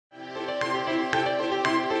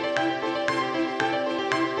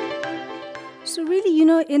So really, you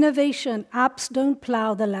know, innovation, apps don't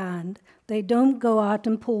plow the land. They don't go out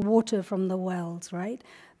and pull water from the wells, right?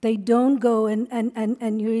 They don't go and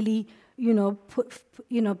really,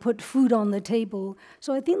 put food on the table.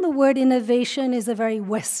 So I think the word innovation is a very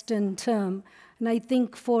Western term. And I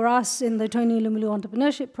think for us in the Tony Elumelu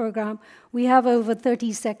Entrepreneurship Program, we have over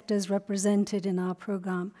 30 sectors represented in our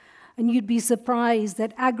program. And you'd be surprised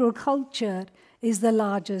that agriculture is the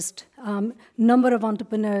largest number of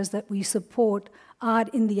entrepreneurs that we support are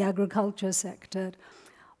in the agriculture sector.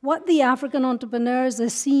 What the African entrepreneurs are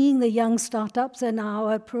seeing, the young startups, and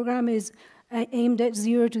our program is aimed at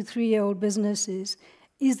 0 to 3-year-old businesses,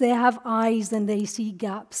 is they have eyes and they see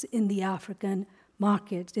gaps in the African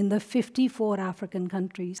market, in the 54 African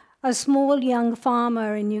countries. A small young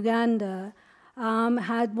farmer in Uganda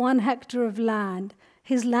had 1 hectare of land.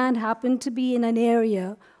 His land happened to be in an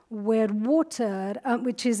area where water,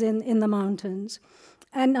 which is in the mountains,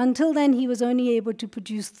 and until then he was only able to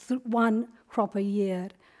produce 1 crop a year.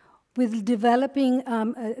 With developing,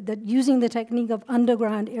 using the technique of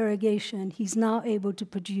underground irrigation, he's now able to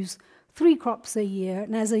produce 3 crops a year,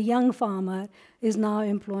 and as a young farmer, is now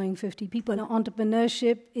employing 50 people. Now,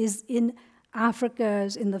 entrepreneurship is in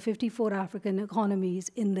the 54 African economies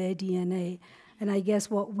in their DNA. And I guess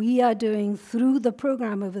what we are doing through the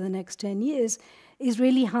program over the next 10 years is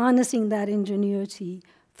really harnessing that ingenuity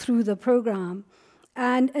through the program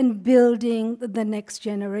and building the next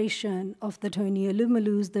generation of the Tony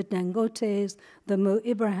Elumelus, the Dangotes, the Mo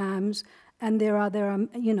Ibrahams, and there are,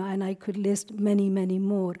 and I could list many, many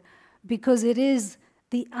more, because it is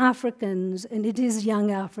the Africans, and it is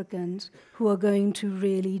young Africans, who are going to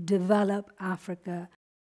really develop Africa